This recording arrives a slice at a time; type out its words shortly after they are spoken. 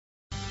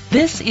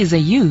This is a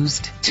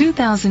used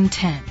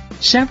 2010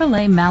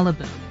 Chevrolet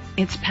Malibu.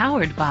 It's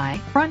powered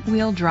by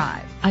front-wheel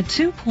drive, a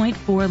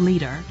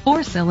 2.4-liter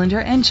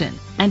four-cylinder engine,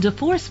 and a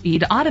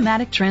 4-speed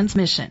automatic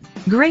transmission.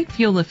 Great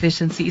fuel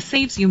efficiency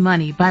saves you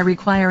money by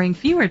requiring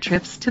fewer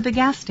trips to the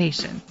gas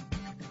station.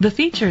 The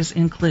features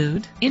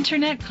include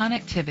internet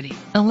connectivity,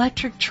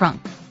 electric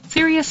trunk,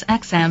 Sirius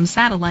XM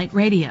satellite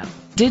radio,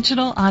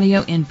 digital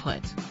audio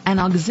input, an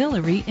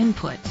auxiliary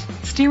input,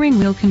 steering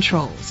wheel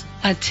controls,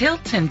 a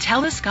tilt and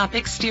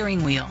telescopic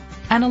steering wheel,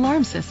 an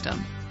alarm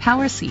system,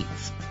 power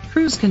seats,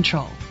 cruise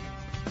control.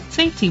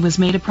 Safety was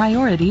made a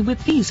priority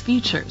with these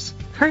features: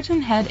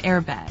 curtain head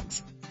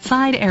airbags,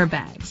 side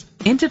airbags,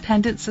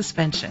 independent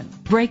suspension,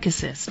 brake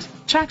assist,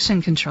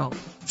 traction control,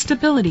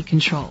 stability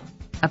control,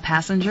 a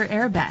passenger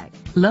airbag,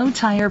 low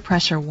tire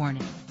pressure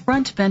warning,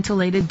 front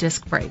ventilated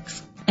disc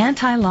brakes,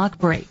 anti-lock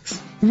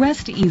brakes.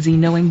 Rest easy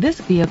knowing this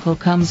vehicle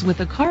comes with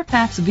a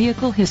Carfax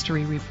Vehicle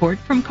History Report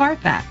from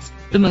Carfax,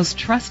 the most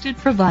trusted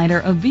provider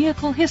of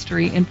vehicle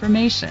history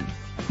information.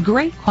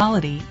 Great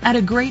quality at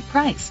a great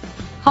price.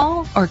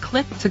 Call or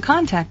click to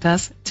contact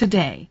us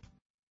today.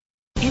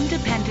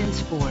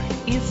 Independence Ford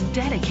is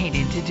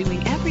dedicated to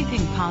doing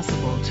everything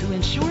possible to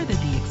ensure that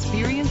the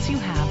experience you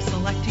have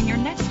selecting your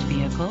next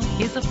vehicle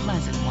is a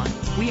pleasant one.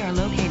 We are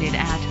located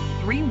at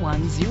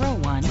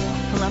 3101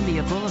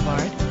 Columbia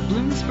Boulevard,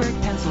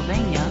 Bloomsburg,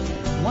 Pennsylvania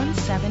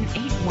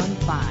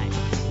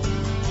 17815.